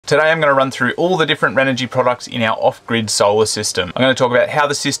Today I'm going to run through all the different Renogy products in our off-grid solar system. I'm going to talk about how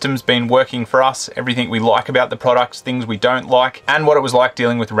the system's been working for us, everything we like about the products, things we don't like, and what it was like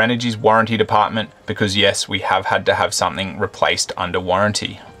dealing with Renogy's warranty department, because yes, we have had to have something replaced under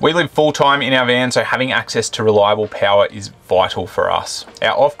warranty. We live full-time in our van, so having access to reliable power is vital for us.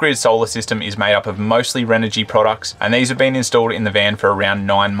 Our off-grid solar system is made up of mostly Renogy products, and these have been installed in the van for around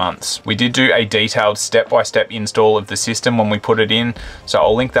 9 months. We did do a detailed step-by-step install of the system when we put it in, so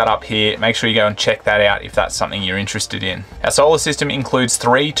I'll link that up here. Make sure you go and check that out if that's something you're interested in. Our solar system includes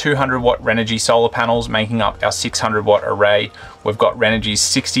 3 200-watt Renogy solar panels making up our 600-watt array. We've got Renogy's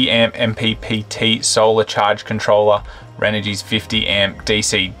 60-amp MPPT solar charge controller, Renogy's 50-amp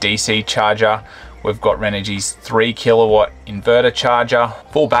DC-DC charger. We've got Renogy's 3 kilowatt inverter charger.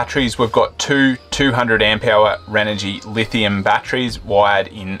 For batteries, we've got 2 200 amp hour Renogy lithium batteries wired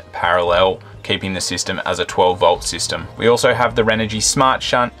in parallel, keeping the system as a 12-volt system. We also have the Renogy smart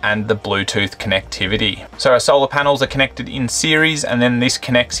shunt and the Bluetooth connectivity. So our solar panels are connected in series, and then this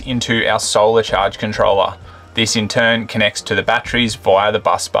connects into our solar charge controller. This in turn connects to the batteries via the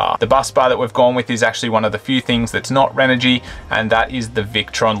bus bar. The bus bar that we've gone with is actually one of the few things that's not Renogy, and that is the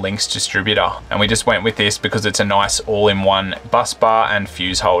Victron Links distributor. And we just went with this because it's a nice all-in-one bus bar and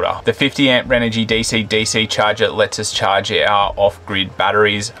fuse holder. The 50-amp Renogy DC-DC charger lets us charge our off-grid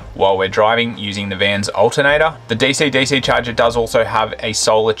batteries while we're driving using the van's alternator. The DC-DC charger does also have a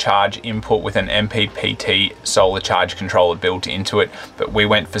solar charge input with an MPPT solar charge controller built into it, but we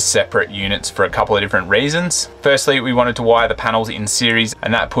went for separate units for a couple of different reasons. Firstly, we wanted to wire the panels in series,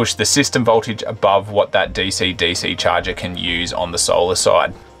 and that pushed the system voltage above what that DC-DC charger can use on the solar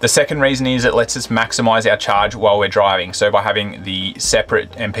side. The second reason is it lets us maximize our charge while we're driving. So by having the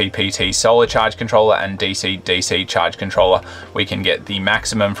separate MPPT solar charge controller and DC-DC charge controller, we can get the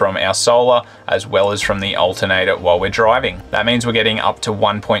maximum from our solar as well as from the alternator while we're driving. That means we're getting up to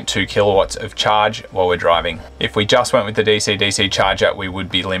 1.2 kilowatts of charge while we're driving. If we just went with the DC-DC charger, we would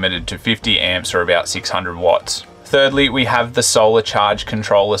be limited to 50 amps or about 600 watts. Thirdly, we have the solar charge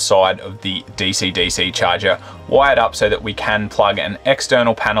controller side of the DC-DC charger wired up so that we can plug an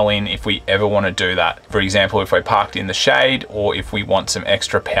external panel in if we ever want to do that. For example, if we're parked in the shade or if we want some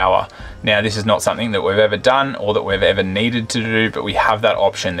extra power. Now, this is not something that we've ever done or that we've ever needed to do, but we have that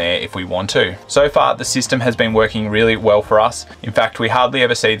option there if we want to. So far, the system has been working really well for us. In fact, we hardly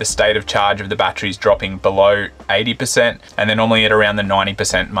ever see the state of charge of the batteries dropping below 80%, and they're normally at around the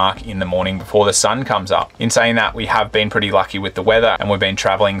 90% mark in the morning before the sun comes up. In saying that, we have been pretty lucky with the weather, and we've been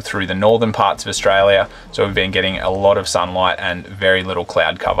traveling through the northern parts of Australia, so we've been getting a lot of sunlight and very little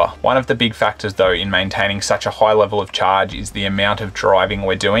cloud cover. One of the big factors though in maintaining such a high level of charge is the amount of driving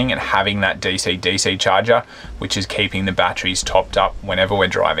we're doing and having that DC-DC charger, which is keeping the batteries topped up whenever we're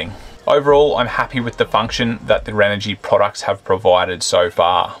driving. Overall, I'm happy with the function that the Renogy products have provided so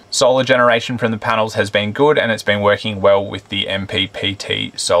far. Solar generation from the panels has been good, and it's been working well with the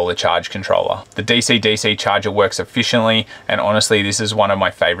MPPT solar charge controller. The DC-DC charger works efficiently, and honestly, this is one of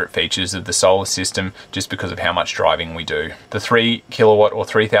my favorite features of the solar system just because of how much driving we do. The 3 kilowatt or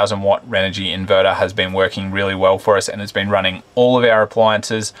 3000 watt Renogy inverter has been working really well for us, and it's been running all of our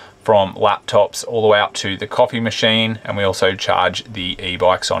appliances from laptops all the way up to the coffee machine, and we also charge the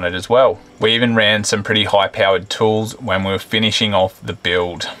e-bikes on it as well. We even ran some pretty high powered tools when we were finishing off the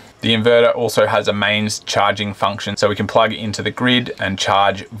build. The inverter also has a mains charging function, so we can plug it into the grid and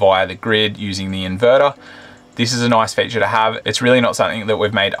charge via the grid using the inverter. This is a nice feature to have. It's really not something that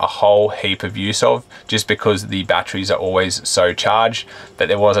we've made a whole heap of use of just because the batteries are always so charged, but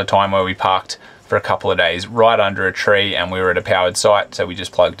there was a time where we parked for a couple of days right under a tree and we were at a powered site, so we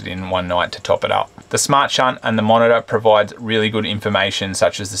just plugged it in one night to top it up. The smart shunt and the monitor provides really good information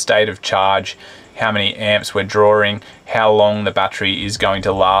such as the state of charge, how many amps we're drawing, how long the battery is going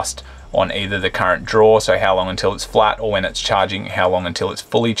to last on either the current draw, so how long until it's flat, or when it's charging, how long until it's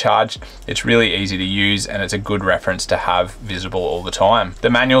fully charged. It's really easy to use, and it's a good reference to have visible all the time. The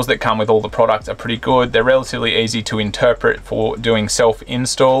manuals that come with all the products are pretty good. They're relatively easy to interpret for doing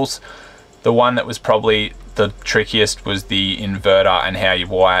self-installs. The one that was probably the trickiest was the inverter and how you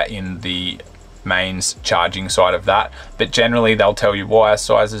wire in the mains charging side of that. But generally they'll tell you wire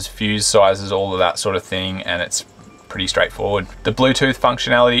sizes, fuse sizes, all of that sort of thing, and it's pretty straightforward. The Bluetooth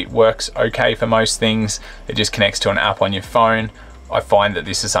functionality works okay for most things. It just connects to an app on your phone. I find that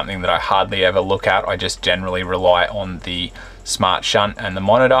this is something that I hardly ever look at. I just generally rely on the smart shunt and the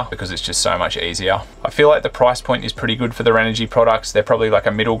monitor because it's just so much easier. I feel like the price point is pretty good for the Renogy products. They're probably like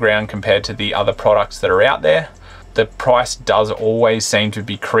a middle ground compared to the other products that are out there. The price does always seem to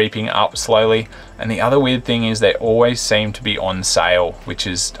be creeping up slowly, and the other weird thing is they always seem to be on sale, which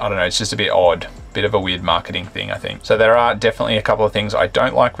is, I don't know, it's just a bit odd. Bit of a weird marketing thing, I think. So there are definitely a couple of things I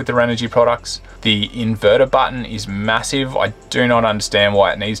don't like with the Renogy products. The inverter button is massive. I do not understand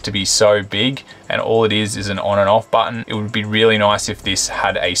why it needs to be so big, and all it is an on and off button. It would be really nice if this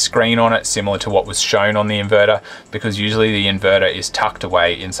had a screen on it similar to what was shown on the inverter, because usually the inverter is tucked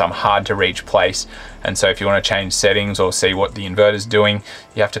away in some hard to reach place. And so if you want to change settings or see what the inverter's doing,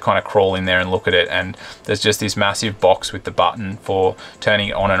 you have to kind of crawl in there and look at it. And there's just this massive box with the button for turning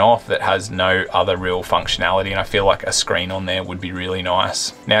it on and off that has no other real functionality. And I feel like a screen on there would be really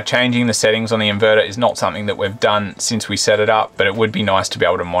nice. Now, changing the settings on the inverter is not something that we've done since we set it up, but it would be nice to be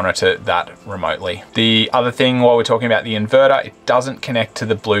able to monitor that remotely. The other thing while we're talking about the inverter, it doesn't connect to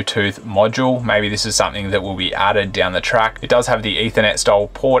the Bluetooth module. Maybe this is something that will be added down the track. It does have the Ethernet style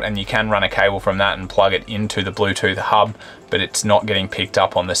port, and you can run a cable from that and plug it into the Bluetooth hub, but it's not getting picked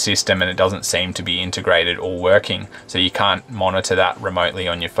up on the system, and it doesn't seem to be integrated or working. So you can't monitor that remotely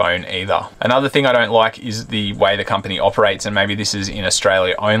on your phone either. Another thing I don't like is the way the company operates, and maybe this is in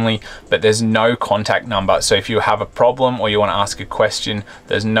Australia only, but there's no contact number. So if you have a problem or you want to ask a question,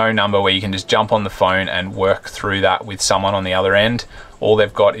 there's no number where you can just jump on the phone and work through that with someone on the other end. All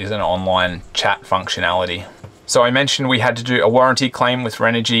they've got is an online chat functionality. So I mentioned we had to do a warranty claim with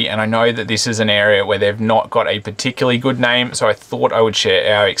Renogy, and I know that this is an area where they've not got a particularly good name, so I thought I would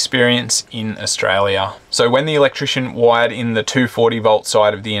share our experience in Australia. So when the electrician wired in the 240 volt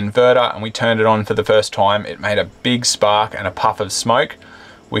side of the inverter and we turned it on for the first time, it made a big spark and a puff of smoke.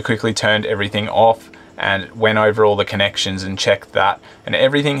 We quickly turned everything off and went over all the connections and checked that, and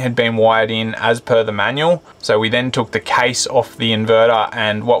everything had been wired in as per the manual. So we then took the case off the inverter,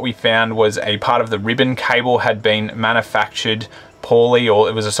 and what we found was a part of the ribbon cable had been manufactured poorly, or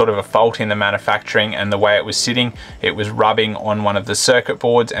it was a sort of a fault in the manufacturing, and the way it was sitting, it was rubbing on one of the circuit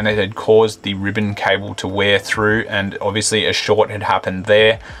boards, and it had caused the ribbon cable to wear through, and obviously a short had happened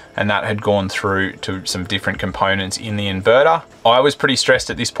there, and that had gone through to some different components in the inverter. I was pretty stressed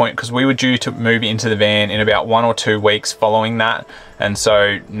at this point because we were due to move into the van in about 1 or 2 weeks following that, and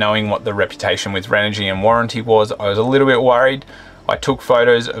so knowing what the reputation with Renogy and warranty was, I was a little bit worried. I took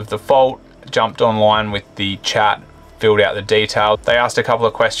photos of the fault, jumped online with the chat, filled out the details. They asked a couple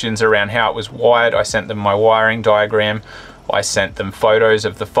of questions around how it was wired. I sent them my wiring diagram. I sent them photos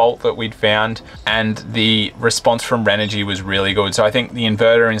of the fault that we'd found, and the response from Renogy was really good. So I think the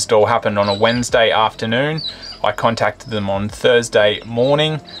inverter install happened on a Wednesday afternoon. I contacted them on Thursday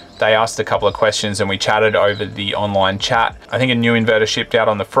morning. They asked a couple of questions and we chatted over the online chat. I think a new inverter shipped out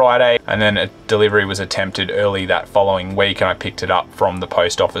on the Friday, and then a delivery was attempted early that following week, and I picked it up from the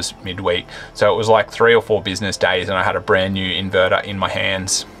post office midweek. So it was like 3 or 4 business days and I had a brand new inverter in my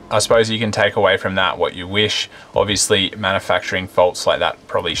hands. I suppose you can take away from that what you wish. Obviously, manufacturing faults like that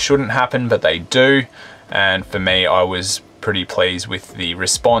probably shouldn't happen, but they do. And for me, I was pretty pleased with the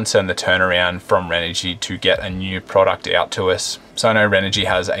response and the turnaround from Renogy to get a new product out to us. So I know Renogy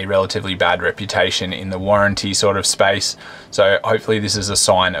has a relatively bad reputation in the warranty sort of space, so hopefully this is a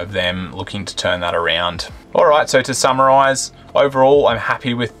sign of them looking to turn that around. All right, so to summarize, overall I'm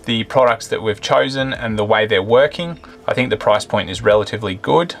happy with the products that we've chosen and the way they're working. I think the price point is relatively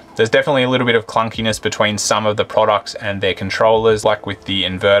good. There's definitely a little bit of clunkiness between some of the products and their controllers, like with the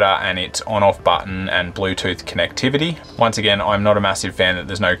inverter and its on-off button and Bluetooth connectivity. Once again, I'm not a massive fan that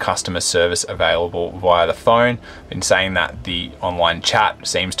there's no customer service available via the phone. In saying that, the online chat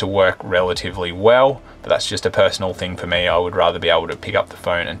seems to work relatively well, but that's just a personal thing for me. I would rather be able to pick up the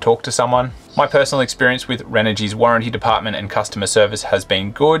phone and talk to someone. My personal experience with Renogy's warranty department and customer service has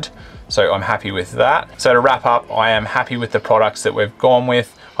been good, so I'm happy with that. So to wrap up, I am happy with the products that we've gone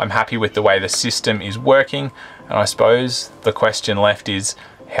with. I'm happy with the way the system is working, and I suppose the question left is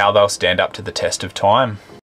how they'll stand up to the test of time.